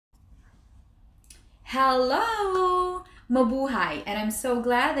Hello! Mabuhay! And I'm so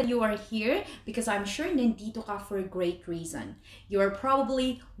glad that you are here because I'm sure nandito ka for a great reason. You are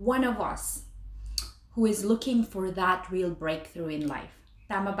probably one of us who is looking for that real breakthrough in life.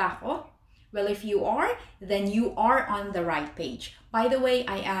 Tama ba ako? Well, if you are, then you are on the right page. By the way,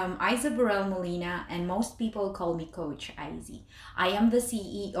 I am Isa Burrell Molina, and most people call me Coach Izzy. I am the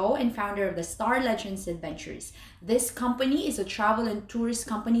CEO and founder of the Starlegends Adventures. This company is a travel and tourist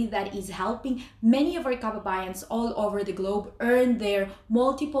company that is helping many of our kababayans all over the globe earn their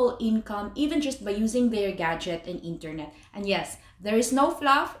multiple income, even just by using their gadget and internet. And yes, there is no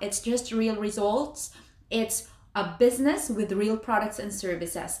fluff, it's just real results. It's a business with real products and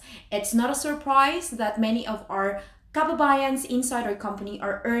services. It's not a surprise that many of our kababayans inside our company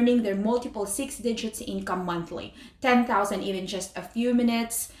are earning their multiple six digits income monthly. 10,000 even just a few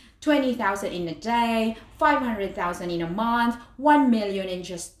minutes, 20,000 in a day, 500,000 in a month, 1 million in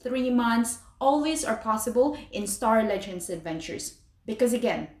just 3 months. All these are possible in Starlegends Adventures. Because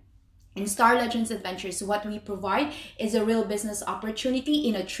again, in Starlegends Adventures, what we provide is a real business opportunity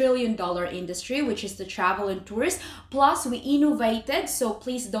in a $1 trillion industry, which is the travel and tours. Plus, we innovated, so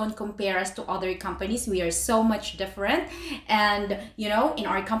please don't compare us to other companies. We are so much different. And, in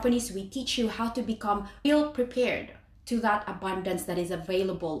our companies, we teach you how to become real prepared to that abundance that is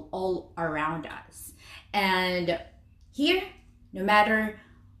available all around us. And here, no matter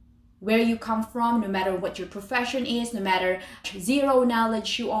where you come from, no matter what your profession is, no matter zero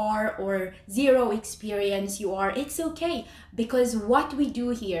knowledge you are or zero experience you are, it's okay, because what we do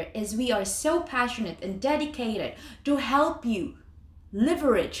here is we are so passionate and dedicated to help you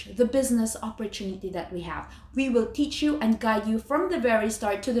leverage the business opportunity that we have. We will teach you and guide you from the very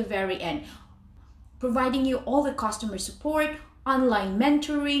start to the very end, providing you all the customer support, online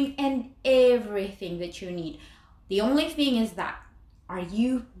mentoring, and everything that you need. The only thing is that, are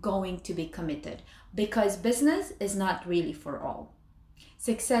you going to be committed? Because business is not really for all.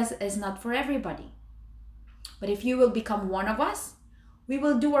 Success is not for everybody. But if you will become one of us, we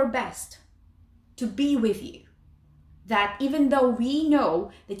will do our best to be with you. That even though we know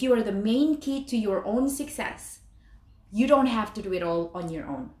that you are the main key to your own success, you don't have to do it all on your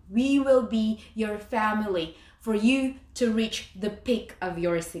own. We will be your family for you to reach the peak of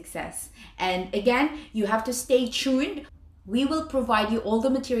your success. And again, you have to stay tuned. We will provide you all the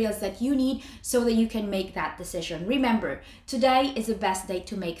materials that you need so that you can make that decision. Remember, today is the best day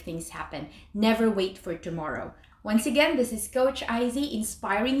to make things happen. Never wait for tomorrow. Once again, this is Coach Izzy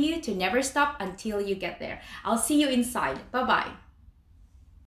inspiring you to never stop until you get there. I'll see you inside. Bye-bye.